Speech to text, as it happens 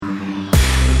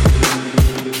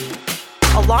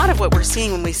lot of what we're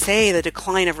seeing when we say the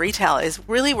decline of retail is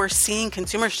really we're seeing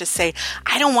consumers just say,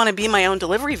 I don't want to be my own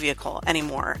delivery vehicle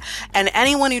anymore. And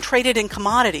anyone who traded in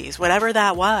commodities, whatever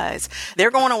that was,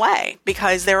 they're going away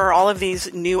because there are all of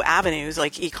these new avenues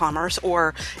like e-commerce,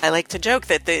 or I like to joke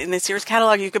that in the Sears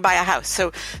catalog, you could buy a house.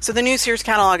 So the new Sears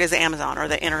catalog is Amazon or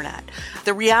the internet.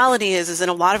 The reality is in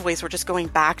a lot of ways, we're just going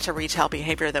back to retail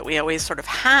behavior that we always sort of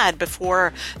had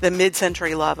before the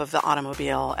mid-century love of the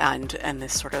automobile and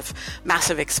this sort of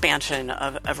massive expansion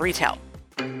of retail.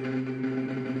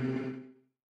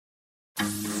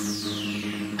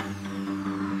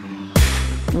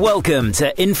 Welcome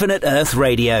to Infinite Earth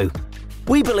Radio.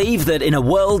 We believe that in a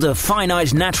world of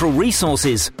finite natural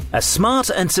resources, a smart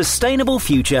and sustainable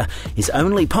future is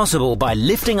only possible by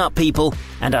lifting up people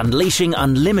and unleashing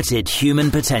unlimited human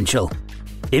potential.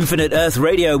 Infinite Earth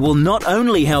Radio will not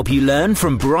only help you learn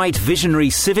from bright visionary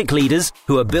civic leaders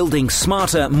who are building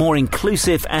smarter, more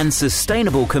inclusive and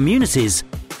sustainable communities,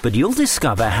 but you'll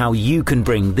discover how you can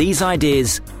bring these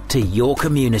ideas to your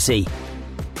community.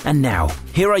 And now,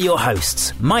 here are your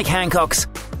hosts, Mike Hancox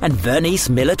and Vernice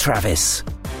Miller-Travis.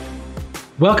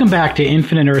 Welcome back to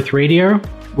Infinite Earth Radio,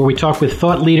 where we talk with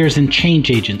thought leaders and change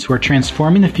agents who are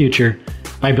transforming the future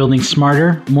by building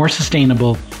smarter, more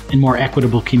sustainable, and more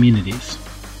equitable communities.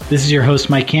 This is your host,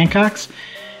 Mike Hancox,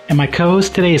 and my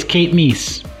co-host today is Kate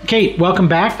Meese. Kate, welcome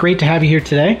back. Great to have you here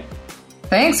today.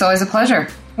 Thanks. Always a pleasure.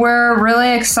 We're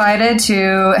really excited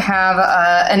to have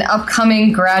an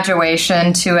upcoming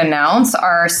graduation to announce.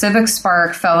 Our Civic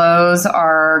Spark Fellows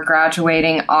are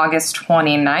graduating August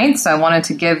 29th, so I wanted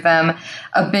to give them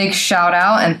a big shout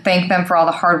out and thank them for all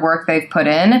the hard work they've put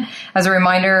in. As a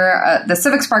reminder, the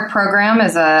Civic Spark program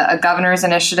is a governor's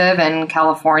initiative in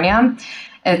California.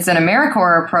 It's an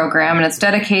AmeriCorps program, and it's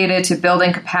dedicated to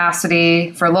building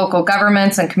capacity for local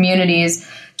governments and communities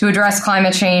to address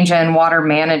climate change and water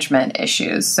management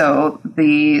issues. So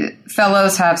the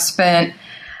fellows have spent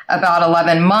about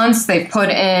 11 months. They've put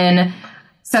in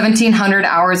 1,700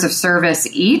 hours of service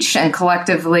each, and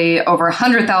collectively over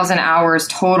 100,000 hours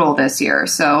total this year.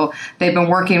 So they've been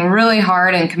working really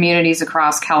hard in communities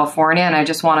across California, and I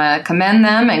just want to commend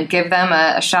them and give them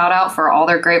a shout out for all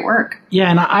their great work. Yeah,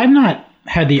 and I've not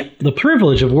had the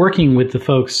privilege of working with the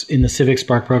folks in the Civic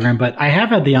Spark program, but I have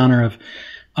had the honor of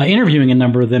interviewing a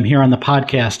number of them here on the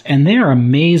podcast, and they are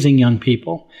amazing young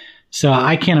people. So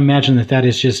I can't imagine that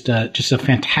is just a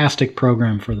fantastic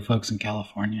program for the folks in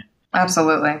California.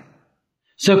 Absolutely.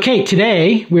 So, Kate,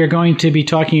 today we are going to be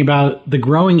talking about the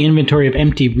growing inventory of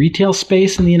empty retail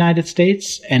space in the United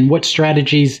States and what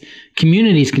strategies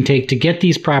communities can take to get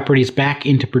these properties back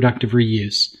into productive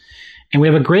reuse. And we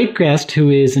have a great guest who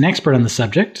is an expert on the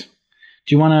subject.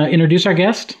 Do you want to introduce our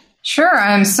guest? Sure.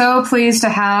 I'm so pleased to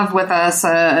have with us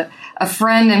a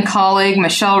friend and colleague,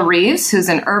 Michelle Reeves, who's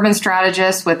an urban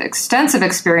strategist with extensive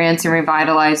experience in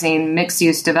revitalizing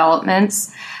mixed-use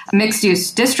developments,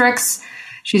 mixed-use districts.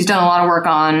 She's done a lot of work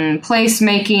on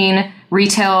placemaking,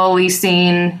 retail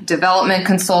leasing, development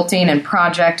consulting, and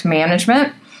project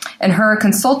management. In her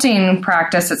consulting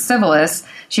practice at Civilis,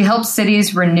 she helps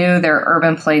cities renew their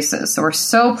urban places. So we're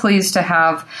so pleased to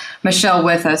have Michelle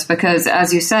with us because,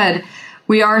 as you said,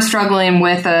 we are struggling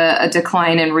with a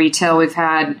decline in retail. We've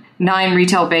had 9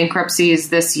 retail bankruptcies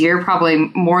this year,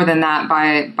 probably more than that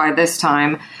by this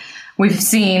time. We've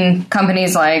seen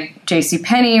companies like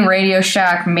JCPenney, Radio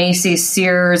Shack, Macy's,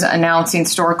 Sears announcing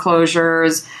store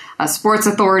closures. Sports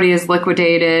Authority is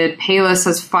liquidated. Payless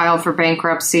has filed for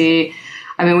bankruptcy.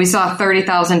 I mean, we saw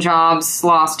 30,000 jobs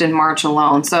lost in March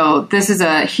alone. So this is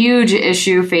a huge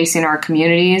issue facing our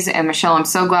communities. And Michelle, I'm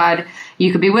so glad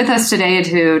you could be with us today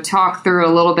to talk through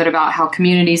a little bit about how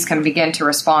communities can begin to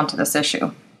respond to this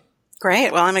issue.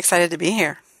 Great. Well, I'm excited to be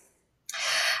here.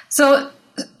 So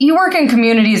you work in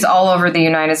communities all over the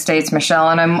United States, Michelle,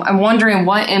 and I'm wondering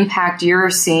what impact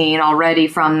you're seeing already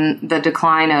from the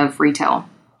decline of retail.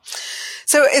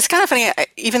 So it's kind of funny,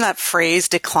 even that phrase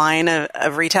decline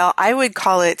of retail, I would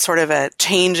call it sort of a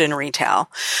change in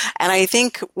retail. And I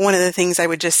think one of the things I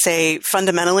would just say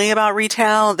fundamentally about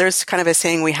retail, there's kind of a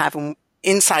saying we have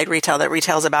inside retail that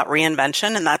retail is about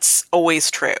reinvention, and that's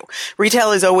always true.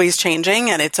 Retail is always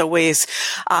changing, and it's always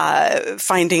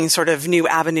finding sort of new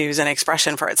avenues and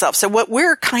expression for itself. So what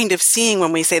we're kind of seeing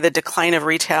when we say the decline of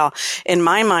retail, in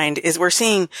my mind, is we're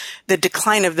seeing the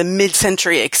decline of the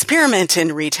mid-century experiment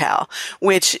in retail,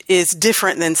 which is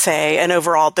different than, say, an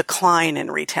overall decline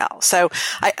in retail. So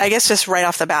I guess just right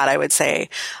off the bat, I would say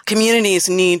communities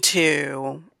need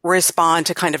to respond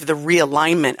to kind of the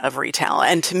realignment of retail.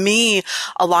 And to me,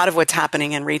 a lot of what's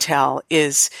happening in retail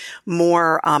is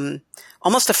more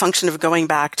almost a function of going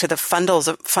back to the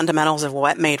fundamentals of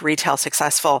what made retail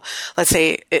successful. Let's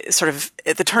say sort of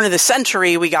at the turn of the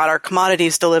century, we got our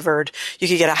commodities delivered. You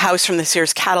could get a house from the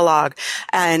Sears catalog.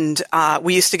 And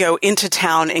we used to go into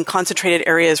town in concentrated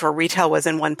areas where retail was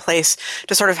in one place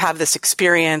to sort of have this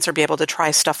experience or be able to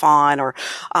try stuff on or,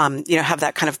 have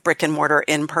that kind of brick and mortar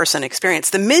in-person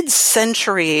experience. The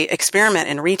mid-century experiment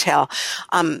in retail,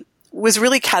 was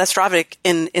really catastrophic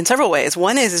in several ways.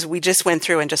 One is we just went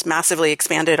through and just massively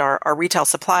expanded our retail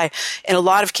supply in a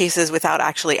lot of cases without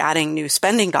actually adding new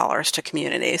spending dollars to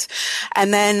communities.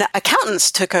 And then accountants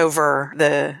took over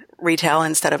the retail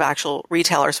instead of actual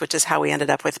retailers, which is how we ended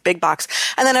up with big box.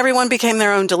 And then everyone became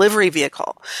their own delivery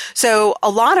vehicle. So a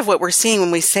lot of what we're seeing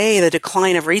when we say the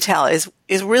decline of retail is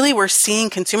really we're seeing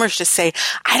consumers just say,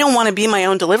 I don't want to be my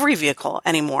own delivery vehicle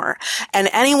anymore. And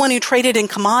anyone who traded in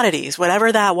commodities,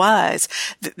 whatever that was,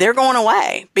 they're going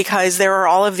away because there are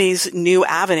all of these new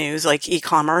avenues like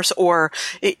e-commerce or,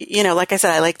 like I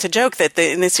said, I like to joke that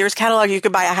in the Sears catalog, you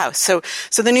could buy a house. So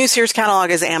the new Sears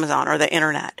catalog is Amazon or the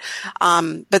internet.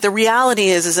 But the reality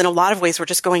is in a lot of ways, we're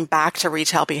just going back to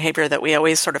retail behavior that we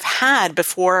always sort of had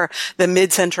before the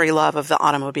mid-century love of the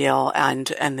automobile and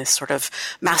this sort of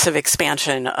massive expansion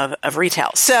of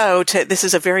retail. So this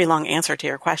is a very long answer to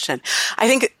your question. I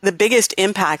think the biggest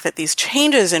impact that these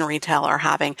changes in retail are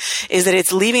having is that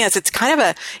it's leaving us,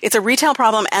 it's a retail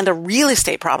problem and a real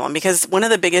estate problem, because one of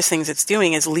the biggest things it's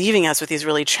doing is leaving us with these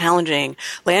really challenging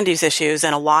land use issues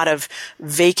and a lot of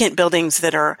vacant buildings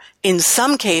that are in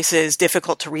some cases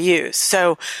difficult to reuse.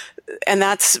 So, and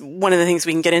that's one of the things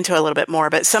we can get into a little bit more,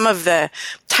 but some of the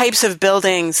types of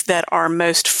buildings that are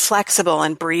most flexible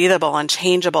and breathable and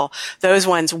changeable, those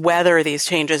ones weather these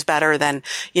changes better than,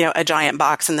 a giant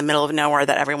box in the middle of nowhere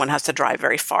that everyone has to drive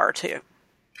very far to.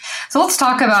 So let's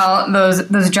talk about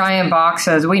those giant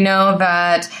boxes. We know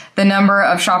that the number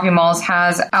of shopping malls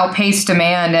has outpaced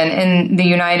demand, and in the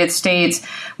United States,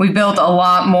 we built a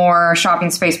lot more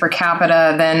shopping space per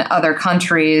capita than other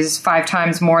countries, 5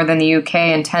 times more than the UK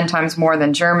and 10 times more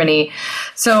than Germany.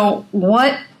 So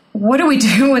what do we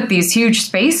do with these huge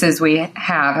spaces we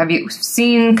have? Have you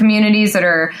seen communities that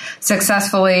are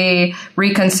successfully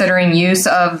reconsidering use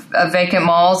of vacant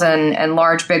malls and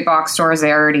large big box stores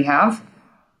they already have?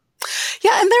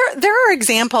 Yeah, and there are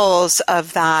examples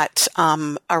of that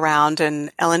around,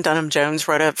 and Ellen Dunham Jones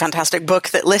wrote a fantastic book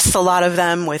that lists a lot of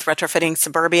them with retrofitting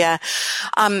suburbia.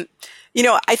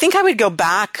 I think I would go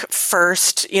back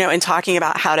first, in talking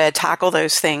about how to tackle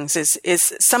those things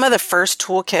is some of the first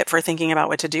toolkit for thinking about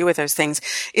what to do with those things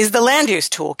is the land use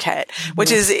toolkit,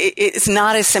 which is, it's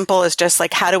not as simple as just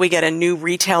like, how do we get a new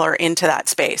retailer into that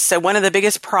space? So one of the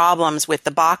biggest problems with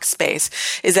the box space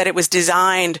is that it was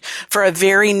designed for a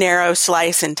very narrow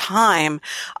slice in time,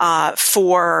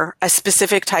 for a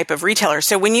specific type of retailer.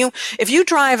 So if you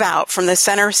drive out from the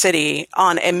center city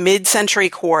on a mid-century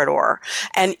corridor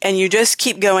and you just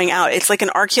keep going out, it's like an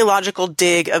archaeological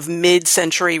dig of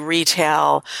mid-century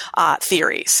retail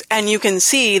theories. And you can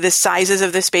see the sizes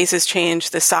of the spaces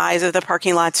change, the size of the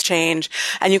parking lots change,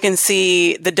 and you can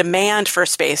see the demand for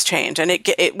space change. And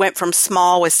it went from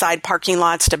small with side parking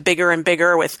lots to bigger and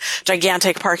bigger with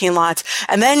gigantic parking lots.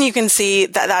 And then you can see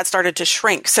that started to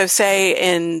shrink. So say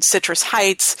in Citrus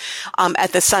Heights,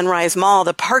 at the Sunrise Mall,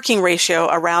 the parking ratio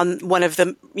around one of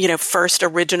the, first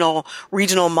original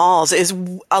regional malls is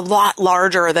a lot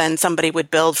larger than somebody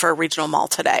would build for a regional mall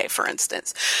today, for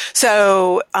instance.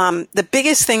 So the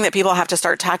biggest thing that people have to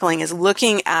start tackling is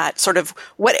looking at sort of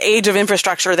what age of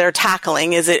infrastructure they're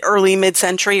tackling. Is it early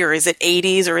mid-century, or is it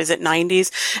 80s, or is it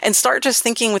 90s? And start just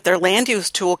thinking with their land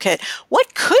use toolkit,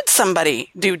 what could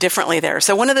somebody do differently there?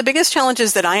 So one of the biggest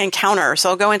challenges that I encounter, so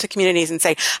I'll go into communities and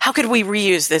say, how could we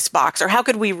reuse this box? Or how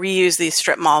could we reuse these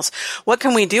strip malls? What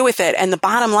can we do with it? And the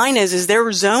bottom line is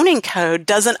their zoning code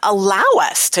doesn't allow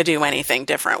us to do anything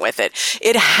different with it.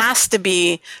 It has to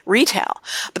be retail.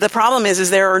 But the problem is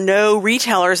there are no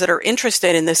retailers that are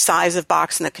interested in the size of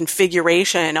box and the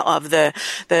configuration of the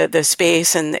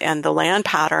space and the land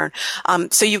pattern.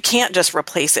 So you can't just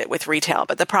replace it with retail.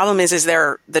 But the problem is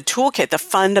the toolkit, the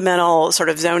fundamental sort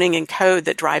of zoning and code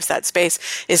that drives that space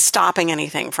is stopping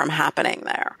anything from happening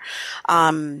there.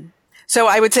 So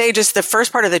I would say just the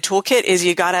first part of the toolkit is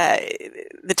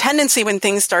the tendency when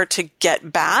things start to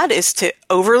get bad is to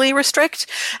overly restrict.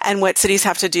 And what cities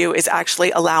have to do is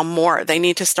actually allow more. They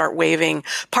need to start waiving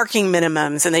parking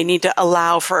minimums, and they need to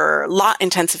allow for lot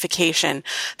intensification.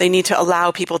 They need to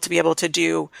allow people to be able to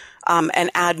do and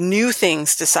add new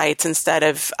things to sites instead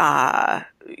of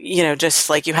just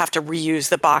like you have to reuse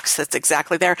the box that's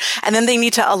exactly there. And then they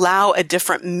need to allow a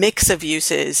different mix of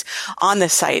uses on the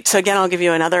site. So again, I'll give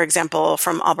you another example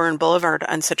from Auburn Boulevard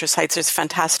on Citrus Heights. There's a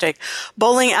fantastic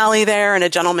bowling alley there, and a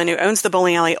gentleman who owns the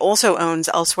bowling alley also owns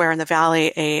elsewhere in the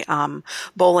valley a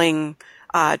bowling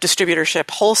distributorship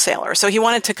wholesaler. So he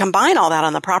wanted to combine all that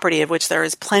on the property, of which there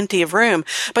is plenty of room,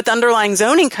 but the underlying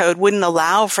zoning code wouldn't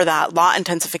allow for that lot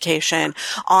intensification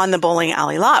on the bowling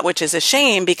alley lot, which is a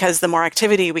shame because the more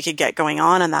activity we could get going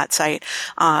on that site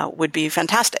would be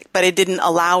fantastic. But it didn't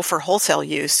allow for wholesale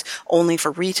use, only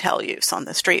for retail use on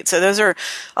the street. So those are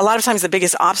a lot of times the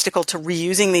biggest obstacle to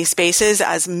reusing these spaces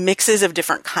as mixes of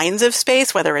different kinds of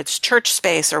space, whether it's church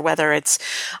space or whether it's,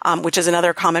 which is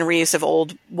another common reuse of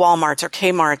old Walmarts or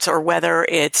Kmart's, or whether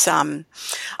it's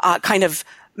kind of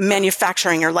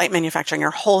manufacturing or light manufacturing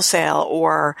or wholesale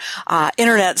or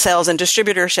internet sales and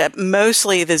distributorship.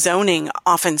 Mostly the zoning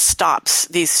often stops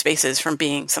these spaces from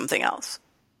being something else.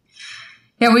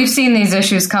 Yeah, we've seen these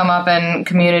issues come up in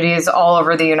communities all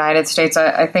over the United States.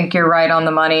 I think you're right on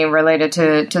the money related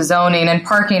to zoning, and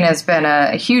parking has been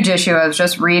a huge issue. I was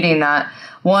just reading that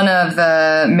one of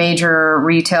the major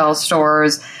retail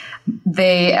stores,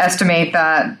 they estimate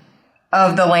that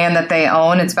of the land that they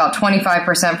own, it's about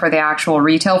 25% for the actual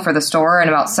retail for the store and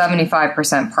about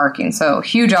 75% parking. So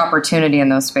huge opportunity in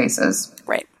those spaces.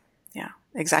 Right. Yeah,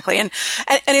 exactly. And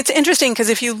it's interesting because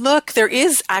if you look, there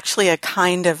is actually a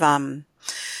kind of,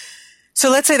 so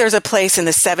let's say there's a place in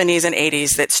the 70s and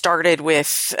 80s that started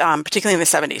with, particularly in the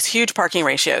 70s, huge parking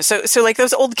ratios. So like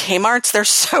those old Kmart's, they're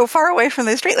so far away from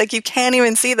the street, like you can't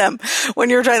even see them when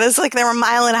you're driving. It's like they're a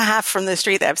mile and a half from the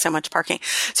street. They have so much parking.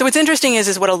 So what's interesting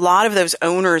is what a lot of those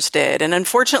owners did. And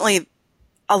unfortunately,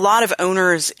 a lot of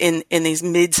owners in these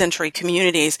mid-century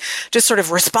communities just sort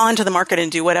of respond to the market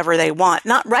and do whatever they want,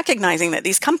 not recognizing that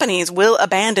these companies will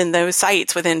abandon those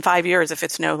sites within 5 years if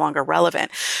it's no longer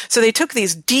relevant. So they took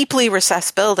these deeply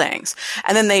recessed buildings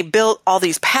and then they built all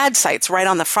these pad sites right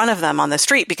on the front of them on the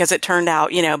street because it turned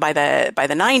out, by the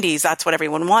 90s, that's what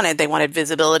everyone wanted. They wanted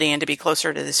visibility and to be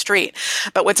closer to the street.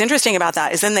 But what's interesting about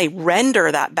that is then they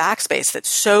render that backspace that's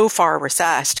so far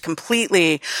recessed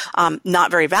completely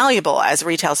not very valuable as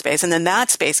retail space. And then that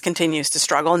space continues to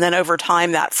struggle. And then over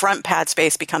time, that front pad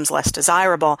space becomes less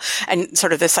desirable and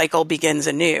sort of the cycle begins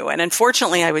anew. And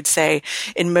unfortunately, I would say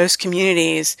in most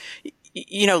communities,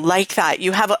 like that,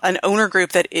 you have an owner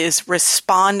group that is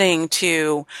responding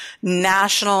to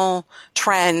national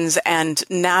trends and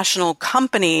national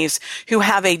companies who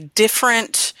have a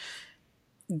different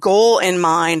goal in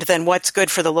mind than what's good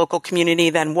for the local community,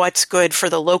 than what's good for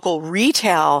the local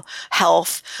retail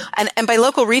health. And by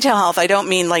local retail health, I don't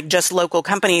mean like just local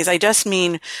companies. I just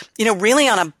mean, really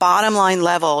on a bottom line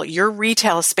level, your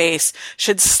retail space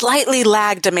should slightly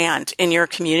lag demand in your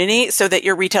community so that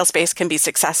your retail space can be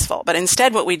successful. But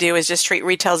instead, what we do is just treat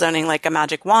retail zoning like a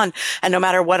magic wand. And no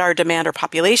matter what our demand or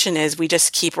population is, we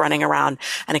just keep running around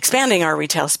and expanding our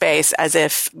retail space as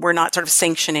if we're not sort of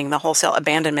sanctioning the wholesale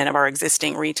abandonment of our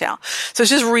existing retail. So it's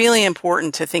just really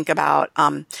important to think about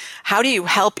how do you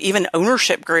help even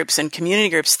ownership groups and community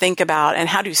groups think about, and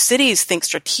how do cities think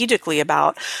strategically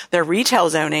about their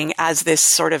retail zoning as this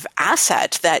sort of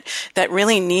asset that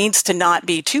really needs to not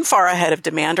be too far ahead of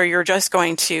demand, or you're just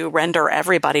going to render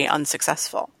everybody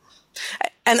unsuccessful.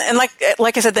 And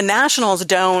like I said, the nationals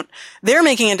they're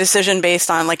making a decision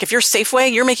based on, like, if you're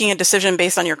Safeway, you're making a decision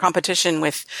based on your competition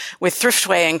with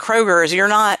Thriftway and Kroger's. You're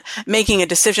not making a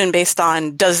decision based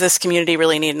on, does this community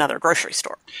really need another grocery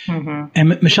store? Mm-hmm.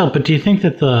 And Michelle, but do you think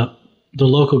that the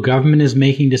local government is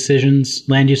making decisions,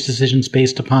 land use decisions,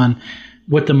 based upon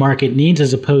what the market needs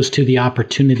as opposed to the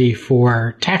opportunity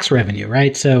for tax revenue,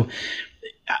 right? So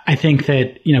I think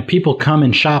that, people come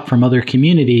and shop from other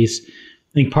communities.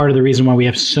 I think part of the reason why we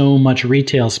have so much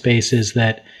retail space is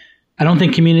that I don't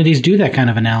think communities do that kind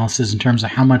of analysis in terms of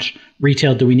how much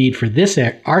retail do we need for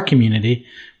our community.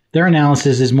 Their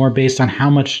analysis is more based on how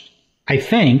much, I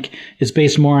think, is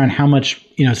based more on how much,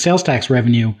 sales tax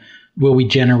revenue will we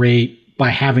generate by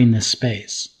having this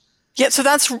space. Yeah, so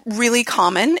that's really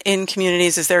common in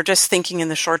communities, is they're just thinking in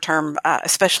the short term,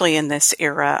 especially in this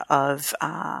era of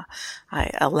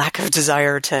a lack of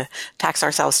desire to tax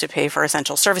ourselves to pay for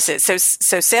essential services.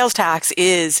 So sales tax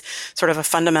is sort of a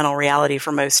fundamental reality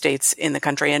for most states in the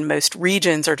country, and most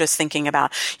regions are just thinking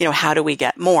about, how do we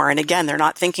get more? And again, they're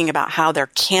not thinking about how they're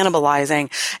cannibalizing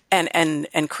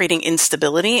and creating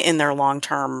instability in their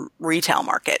long-term retail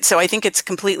market. So I think it's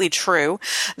completely true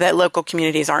that local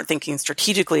communities aren't thinking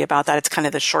strategically about that. It's kind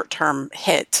of the short-term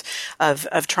hit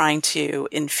of trying to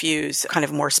infuse kind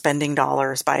of more spending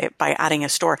dollars by adding a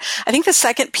store. I think the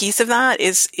second piece of that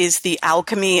is the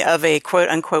alchemy of a quote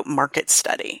unquote market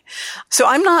study. So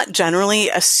I'm not generally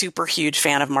a super huge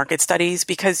fan of market studies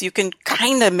because you can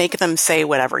kind of make them say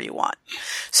whatever you want.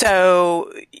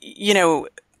 So, you know,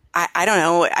 I don't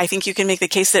know. I think you can make the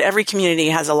case that every community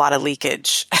has a lot of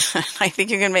leakage. I think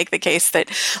you can make the case that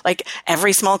like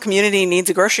every small community needs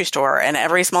a grocery store and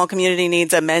every small community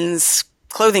needs a men's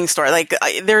clothing store. Like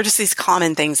there are just these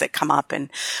common things that come up in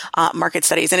market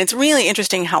studies. And it's really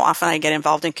interesting how often I get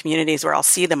involved in communities where I'll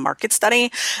see the market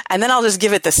study and then I'll just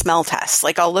give it the smell test.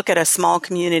 Like I'll look at a small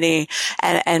community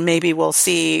and maybe we'll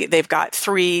see they've got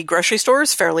 3 grocery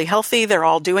stores, fairly healthy. They're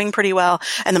all doing pretty well.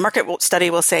 And the market study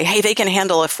will say, hey, they can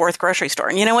handle a 4th grocery store.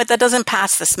 And you know what? That doesn't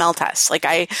pass the smell test. Like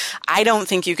I don't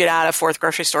think you could add a 4th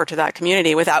grocery store to that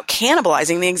community without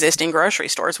cannibalizing the existing grocery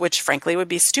stores, which frankly would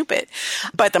be stupid.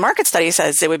 But the market study says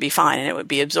it would be fine and it would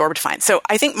be absorbed fine. So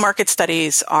I think market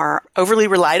studies are overly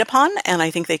relied upon, and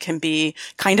I think they can be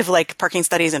kind of like parking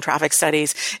studies and traffic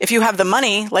studies. If you have the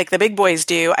money, like the big boys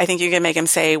do, I think you can make them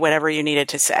say whatever you needed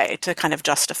to say to kind of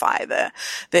justify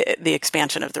the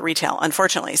expansion of the retail,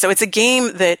 unfortunately. So it's a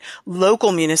game that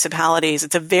local municipalities,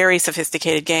 it's a very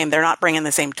sophisticated game. They're not bringing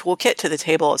the same toolkit to the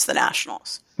table as the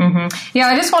nationals. Mm-hmm. Yeah,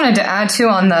 I just wanted to add, too,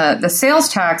 on the sales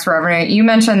tax revenue. You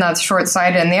mentioned that's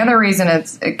short-sighted, and the other reason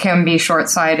it can be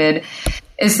short-sighted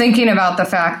is thinking about the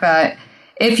fact that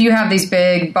if you have these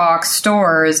big box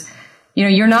stores, you know,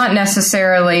 you're not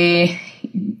necessarily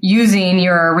using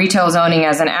your retail zoning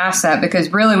as an asset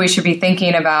because really we should be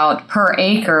thinking about per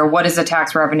acre, what is the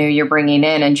tax revenue you're bringing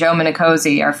in? And Joe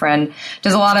Minicozzi, our friend,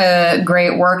 does a lot of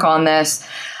great work on this,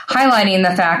 highlighting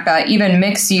the fact that even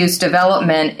mixed-use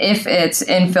development, if it's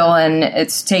infill and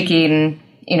it's taking,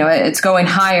 you know, it's going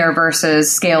higher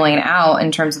versus scaling out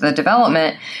in terms of the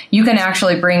development, you can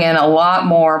actually bring in a lot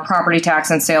more property tax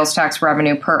and sales tax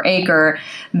revenue per acre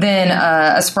than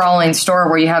a sprawling store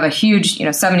where you have a huge, you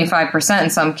know, 75% in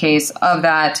some case of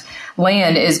that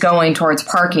land is going towards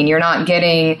parking. You're not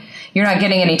getting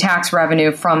any tax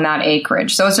revenue from that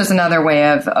acreage. So it's just another way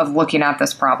of looking at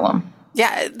this problem.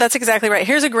 Yeah, that's exactly right.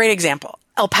 Here's a great example.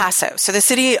 El Paso. So the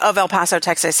city of El Paso,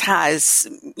 Texas has,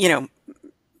 you know,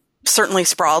 certainly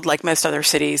sprawled like most other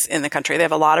cities in the country. They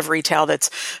have a lot of retail that's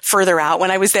further out. When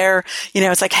I was there, you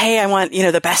know, it's like, hey, I want, you know,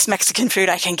 the best Mexican food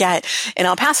I can get in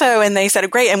El Paso. And they said,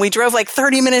 great. And we drove like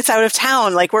 30 minutes out of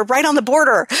town. Like we're right on the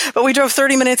border, but we drove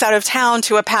 30 minutes out of town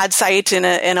to a pad site in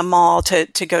a mall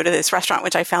to go to this restaurant,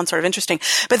 which I found sort of interesting.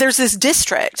 But there's this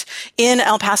district in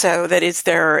El Paso that is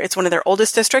it's one of their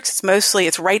oldest districts.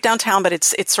 It's right downtown, but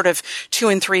it's sort of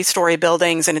 2- and 3-story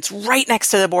buildings and it's right next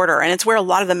to the border. And it's where a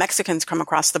lot of the Mexicans come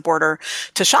across the border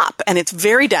to shop. And it's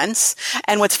very dense.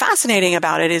 And what's fascinating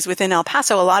about it is within El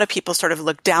Paso, a lot of people sort of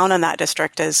look down on that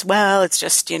district as, well, it's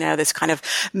just, you know, this kind of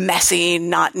messy,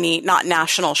 not neat, not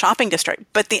national shopping district.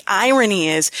 But the irony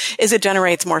is it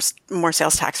generates more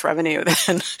sales tax revenue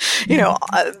than, you know,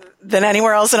 than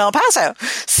anywhere else in El Paso.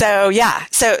 So yeah,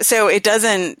 so it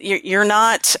doesn't, you're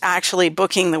not actually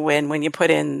booking the win when you put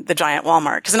in the giant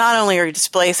Walmart, because not only are you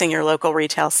displacing your local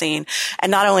retail scene, and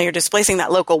not only are you displacing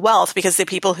that local wealth, because the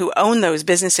people who own those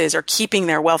businesses are keeping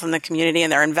their wealth in the community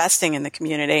and they're investing in the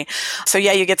community. So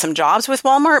yeah, you get some jobs with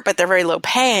Walmart, but they're very low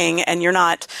paying and you're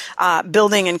not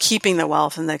building and keeping the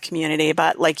wealth in the community.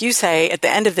 But like you say, at the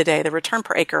end of the day, the return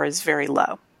per acre is very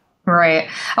low. Right.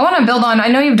 I want to build on, I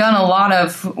know you've done a lot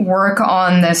of work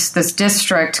on this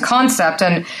district concept,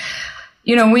 and,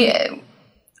 you know,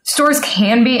 stores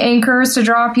can be anchors to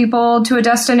draw people to a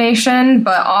destination,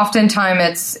 but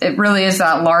oftentimes it really is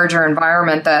that larger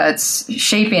environment that's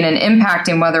shaping and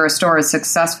impacting whether a store is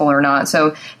successful or not.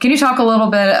 So can you talk a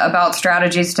little bit about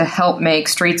strategies to help make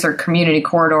streets or community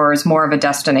corridors more of a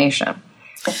destination?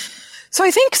 So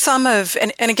I think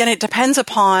and again, it depends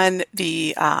upon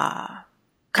the,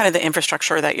 kind of the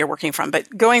infrastructure that you're working from, but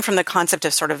going from the concept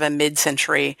of sort of a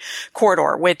mid-century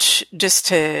corridor, which just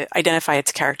to identify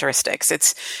its characteristics,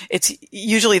 it's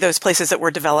usually those places that were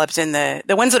developed in the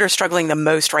ones that are struggling the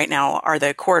most right now are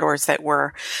the corridors that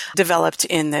were developed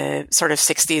in the sort of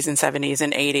 60s and 70s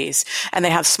and 80s. And they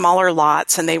have smaller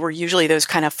lots, and they were usually those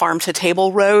kind of farm to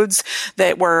table roads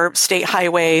that were state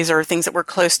highways or things that were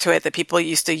close to it that people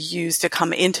used to use to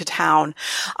come into town.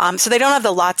 So they don't have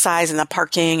the lot size and the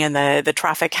parking and the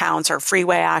traffic traffic counts or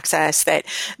freeway access that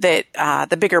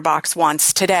the bigger box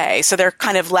wants today. So they're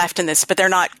kind of left in this, but they're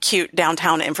not cute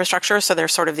downtown infrastructure. So they're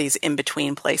sort of these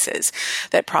in-between places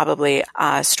that probably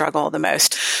struggle the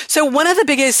most. So one of the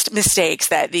biggest mistakes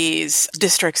that these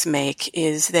districts make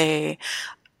is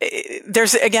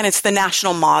it's the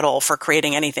national model for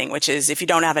creating anything, which is if you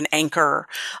don't have an anchor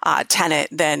tenant,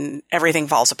 then everything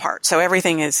falls apart. So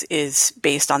everything is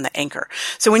based on the anchor.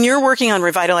 So when you're working on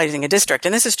revitalizing a district,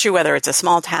 and this is true whether it's a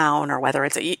small town or whether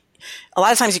it's a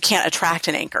lot of times you can't attract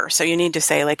an anchor. So you need to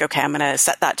say like, okay, I'm going to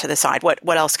set that to the side.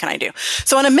 What else can I do?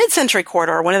 So on a mid-century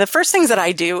corridor, one of the first things that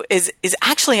I do is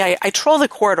actually I troll the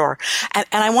corridor and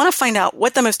I want to find out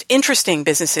what the most interesting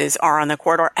businesses are on the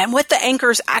corridor and what the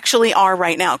anchors actually are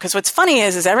right now. Because what's funny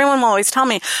is everyone will always tell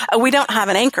me, oh, we don't have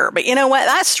an anchor. But you know what?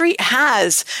 That street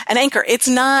has an anchor. It's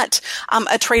not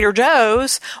a Trader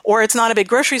Joe's, or it's not a big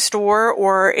grocery store,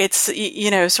 or it's,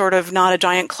 sort of not a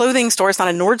giant clothing store. It's not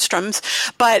a Nordstrom's.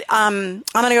 But I'm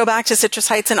going to go back to Citrus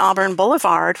Heights and Auburn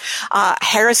Boulevard.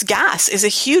 Harris Gas is a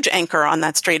huge anchor on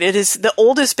that street. It is the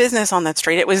oldest business on that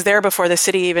street. It was there before the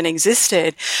city even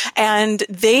existed. And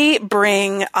they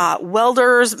bring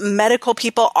welders, medical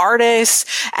people, artists,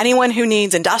 anyone who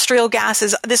needs industrial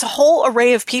gases. This whole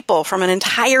array of people from an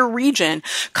entire region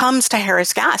comes to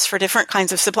Harris Gas for different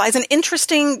kinds of supplies and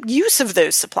interesting use of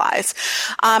those supplies.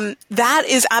 That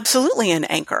is absolutely an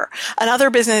anchor. Another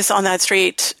business on that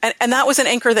street, and that was an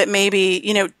anchor that maybe,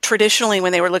 traditionally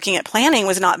when they were looking at planning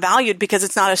was not valued because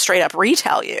it's not a straight up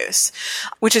retail use,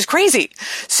 which is crazy.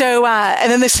 So,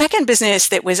 and then the second business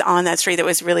that was on that street that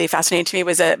was really fascinating to me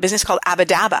was a business called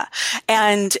Abadaba.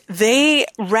 And they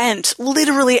rent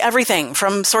literally everything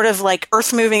from sort of like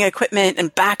earth moving equipment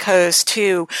and backhoes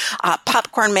to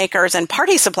popcorn makers and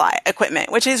party supply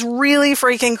equipment, which is really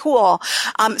freaking cool.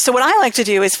 So what I like to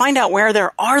do is find out where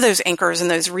there are those anchors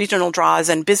and those regional draws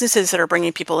and businesses that are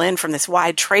bringing people in from this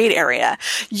wide trade area.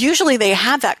 Usually they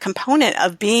have that component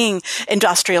of being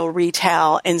industrial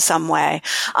retail in some way.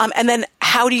 And then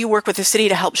how do you work with the city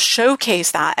to help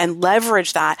showcase that and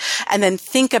leverage that and then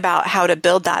think about how to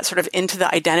build that sort of into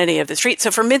the identity of the street?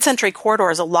 So for mid-century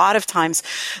corridors, a lot of times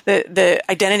the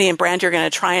identity and brand you're going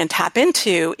to try and tap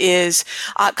into is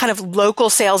kind of local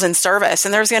sales and service.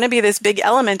 And there's going to be this big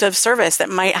element of service that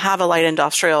might have a light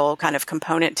industrial kind of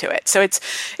component to it. So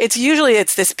it's usually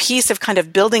this piece of kind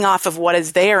of building off of what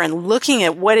is there and looking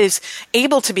at what is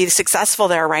able to be successful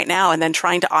there right now and then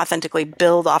trying to authentically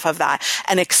build off of that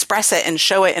and express it and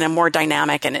show it in a more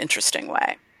dynamic and interesting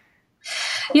way.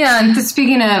 Yeah, and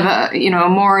speaking of, a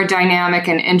more dynamic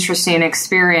and interesting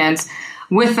experience,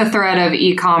 with the threat of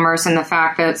e-commerce and the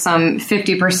fact that some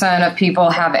 50% of people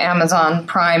have Amazon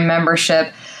Prime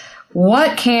membership,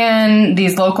 what can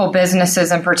these local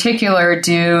businesses in particular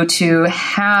do to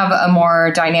have a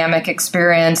more dynamic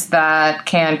experience that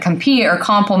can compete or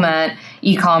complement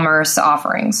e-commerce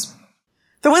offerings?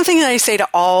 The one thing that I say to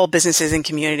all businesses and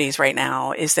communities right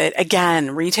now is that,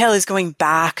 again, retail is going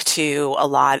back to a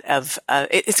lot of, I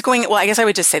guess I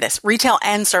would just say this, retail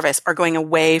and service are going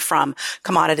away from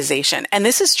commoditization. And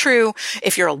this is true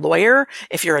if you're a lawyer,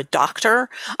 if you're a doctor,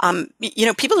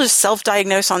 people just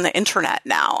self-diagnose on the internet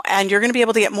now, and you're going to be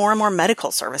able to get more and more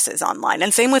medical services online.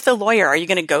 And same with the lawyer. Are you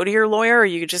going to go to your lawyer, or are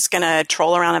you just going to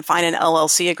troll around and find an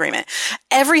LLC agreement?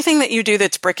 Everything that you do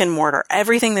that's brick and mortar,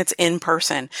 everything that's in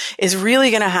person is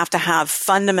really going to have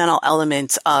fundamental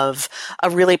elements of a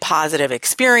really positive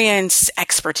experience,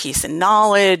 expertise and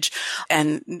knowledge,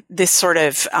 and this sort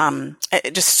of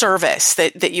just service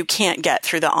that you can't get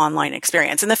through the online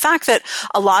experience. And the fact that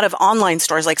a lot of online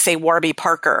stores, like say Warby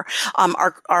Parker,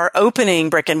 are opening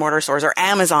brick and mortar stores, or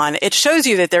Amazon, it shows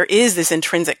you that there is this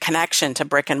intrinsic connection to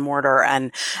brick and mortar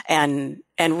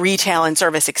and retail and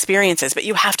service experiences, but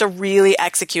you have to really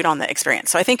execute on the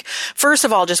experience. So I think, first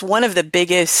of all, just one of the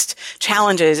biggest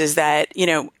challenges is that,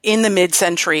 in the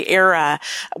mid-century era,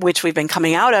 which we've been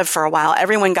coming out of for a while,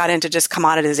 everyone got into just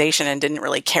commoditization and didn't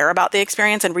really care about the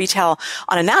experience. And retail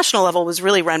on a national level was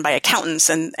really run by accountants.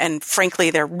 And frankly,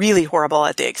 they're really horrible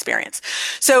at the experience.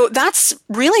 So that's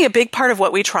really a big part of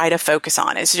what we try to focus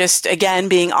on, is just, again,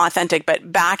 being authentic,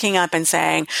 but backing up and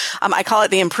saying, I call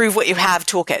it the improve what you have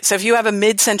toolkit. So if you have a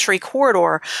mid-century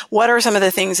corridor, what are some of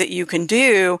the things that you can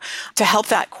do to help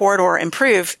that corridor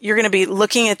improve? You're going to be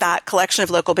looking at that collection of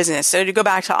local business. So to go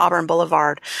back to Auburn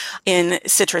Boulevard in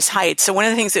Citrus Heights. So one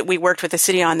of the things that we worked with the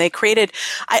city on, they created,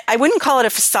 I wouldn't call it a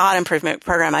facade improvement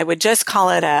program. I would just call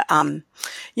it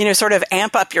sort of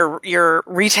amp up your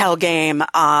retail game,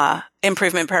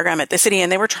 improvement program at the city.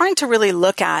 And they were trying to really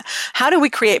look at how do we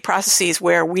create processes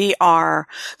where we are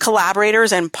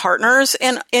collaborators and partners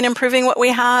in improving what we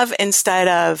have instead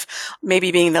of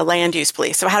maybe being the land use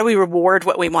police. So how do we reward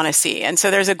what we want to see? And so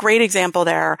there's a great example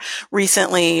there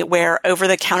recently where over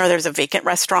the counter, there's a vacant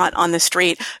restaurant on the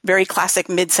street, very classic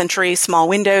mid-century, small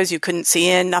windows you couldn't see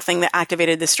in, nothing that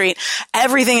activated the street.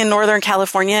 Everything in Northern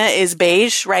California is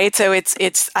beige, right? So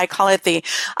it's I call it the,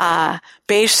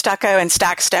 beige stucco and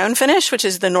stacked stone finish, which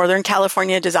is the Northern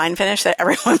California design finish that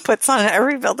everyone puts on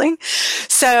every building.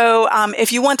 So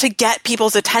if you want to get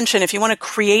people's attention, if you want to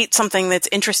create something that's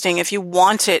interesting, if you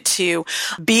want it to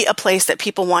be a place that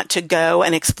people want to go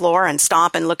and explore and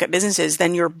stop and look at businesses,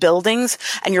 then your buildings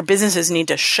and your businesses need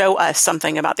to show us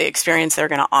something about the experience they're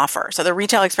going to offer. So the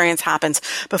retail experience happens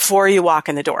before you walk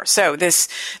in the door. So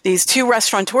these two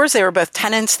restaurateurs, they were both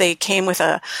tenants. They came with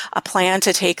a plan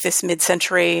to take this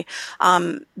mid-century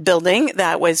building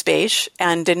that was beige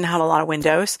and didn't have a lot of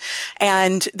windows.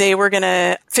 And they were going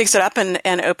to fix it up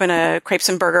and open a crepes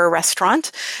and burger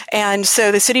restaurant. And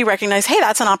so the city recognized, hey,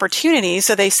 that's an opportunity.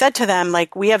 So they said to them,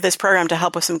 like, we have this program to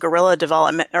help with some guerrilla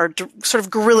development or sort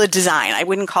of guerrilla design. I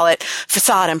wouldn't call it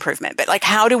facade improvement, but like,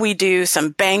 how do we do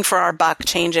some bang for our buck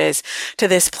changes to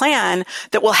this plan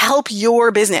that will help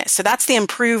your business? So that's the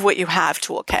improve what you have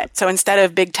toolkit. So instead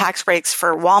of big tax breaks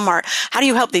for Walmart, how do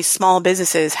you help these small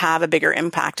businesses have a bigger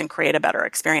impact and create a better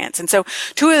experience? And so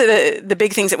two of the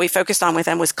big things that we focused on with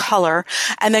them was color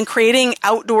and then creating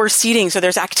outdoor seating. So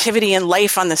there's activity and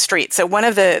life on the street. So one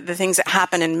of the things that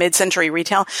happen in mid-century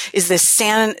retail is the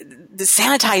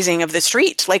sanitizing of the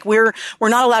street. Like we're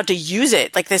not allowed to use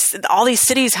it. Like all these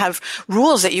cities have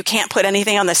rules that you can't put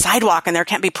anything on the sidewalk and there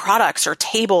can't be products or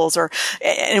tables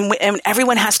and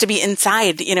everyone has to be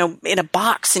inside, in a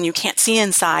box and you can't see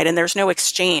inside and there's no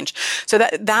exchange. So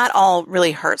that all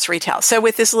really hurts retail. So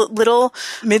with this little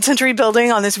mid-century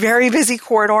building on this very busy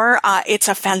corridor, it's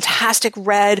a fantastic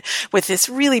red with this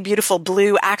really beautiful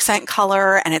blue accent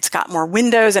color, and it's got more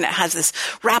windows, and it has this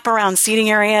wraparound seating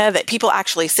area that people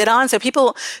actually sit on. So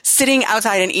people sitting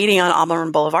outside and eating on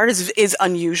Auburn Boulevard is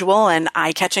unusual and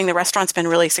eye-catching. The restaurant's been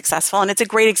really successful, and it's a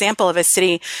great example of a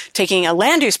city taking a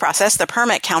land use process, the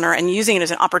permit counter, and using it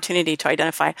as an opportunity to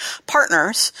identify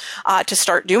partners to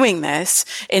start doing this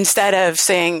instead of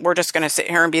saying, we're just going to sit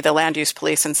here and be the land use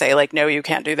police and say, like, no, you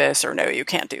can't do this or no, you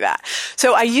can't do that.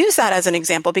 So I use that as an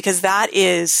example because that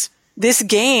is this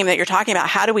game that you're talking about.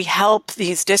 How do we help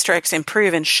these districts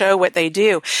improve and show what they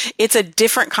do? It's a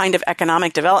different kind of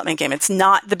economic development game. It's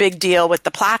not the big deal with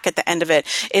the plaque at the end of it.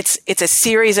 It's a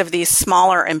series of these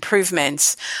smaller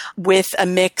improvements with a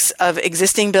mix of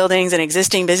existing buildings and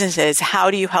existing businesses.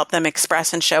 How do you help them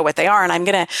express and show what they are? And I'm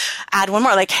going to add one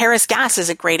more. Like Harris Gas is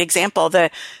a great example. The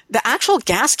actual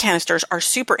gas canisters are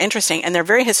super interesting and they're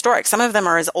very historic. Some of them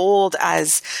are as old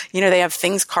as, they have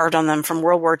things carved on them from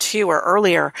World War II or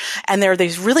earlier. And they're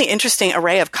these really interesting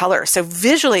array of colors. So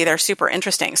visually, they're super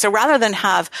interesting. So rather than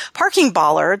have parking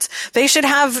bollards, they should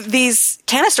have these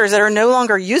canisters that are no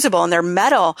longer usable, and their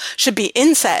metal should be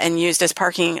inset and used as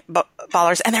parking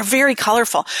bollards. And they're very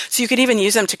colorful. So you could even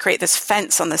use them to create this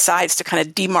fence on the sides to kind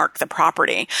of demark the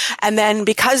property. And then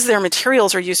because their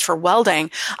materials are used for welding,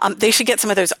 they should get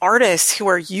some of those artists who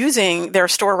are using their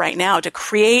store right now to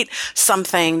create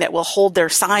something that will hold their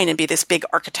sign and be this big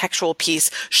architectural piece,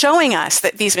 showing us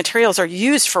that these materials are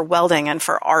used for welding and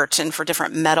for art and for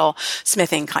different metal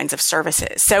smithing kinds of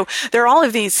services. So there are all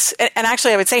of these, and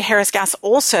actually I would say Harris Gas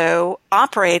also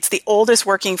operates the oldest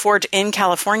working forge in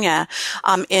California,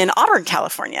 in Auburn,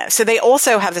 California. So they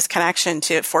also have this connection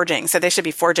to forging. So they should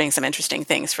be forging some interesting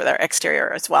things for their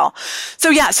exterior as well. So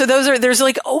yeah, so there's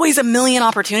like always a million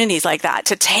opportunities like that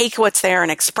to take what's there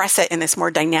and express it in this more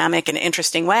dynamic and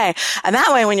interesting way. And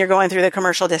that way, when you're going through the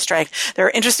commercial district, there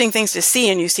are interesting things to see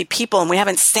and you see people, and we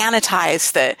haven't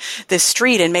sanitized the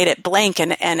street and made it blank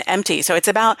and empty. So it's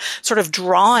about sort of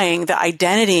drawing the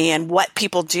identity and what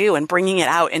people do and bringing it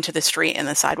out into the street and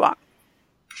the sidewalk.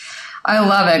 I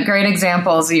love it. Great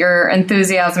examples. Your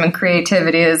enthusiasm and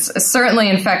creativity is certainly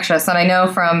infectious. And I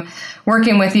know from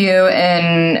working with you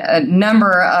in a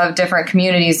number of different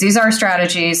communities, these are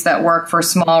strategies that work for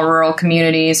small rural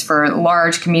communities, for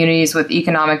large communities with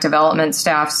economic development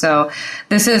staff. So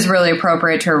this is really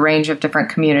appropriate to a range of different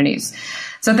communities.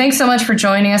 So thanks so much for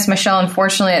joining us, Michelle.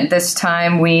 Unfortunately, at this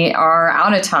time, we are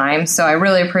out of time. So I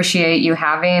really appreciate you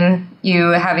having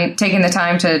taken the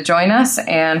time to join us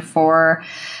and for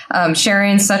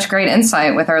sharing such great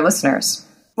insight with our listeners.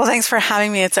 Well, thanks for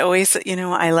having me. It's always,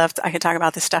 I could talk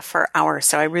about this stuff for hours.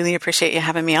 So I really appreciate you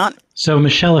having me on. So,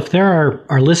 Michelle, if there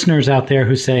are listeners out there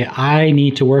who say, I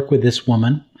need to work with this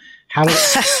woman, how do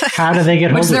they get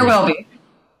hold of you? Which there will be.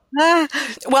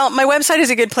 Well, my website is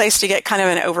a good place to get kind of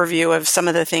an overview of some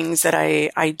of the things that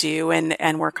I do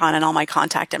and work on, and all my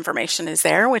contact information is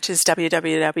there, which is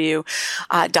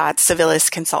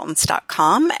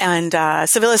www.civilisconsultants.com. And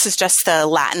Civilis is just the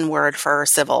Latin word for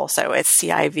civil, so it's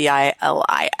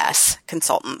CIVILIS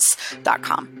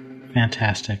consultants.com.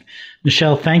 Fantastic.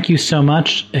 Michelle, thank you so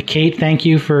much. Kate, thank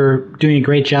you for doing a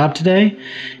great job today.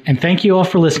 And thank you all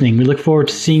for listening. We look forward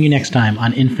to seeing you next time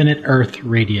on Infinite Earth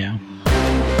Radio.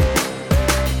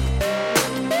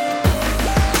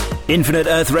 Infinite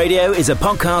Earth Radio is a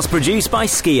podcast produced by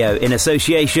Skio in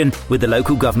association with the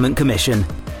Local Government Commission.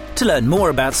 To learn more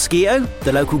about Skio,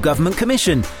 the Local Government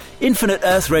Commission, Infinite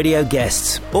Earth Radio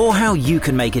guests, or how you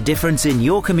can make a difference in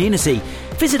your community,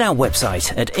 visit our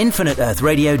website at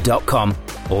infiniteearthradio.com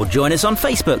or join us on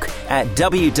Facebook at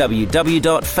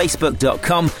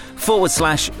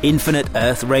www.facebook.com/Infinite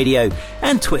Earth Radio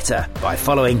and Twitter by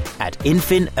following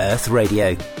 @InfinEarth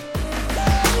Radio.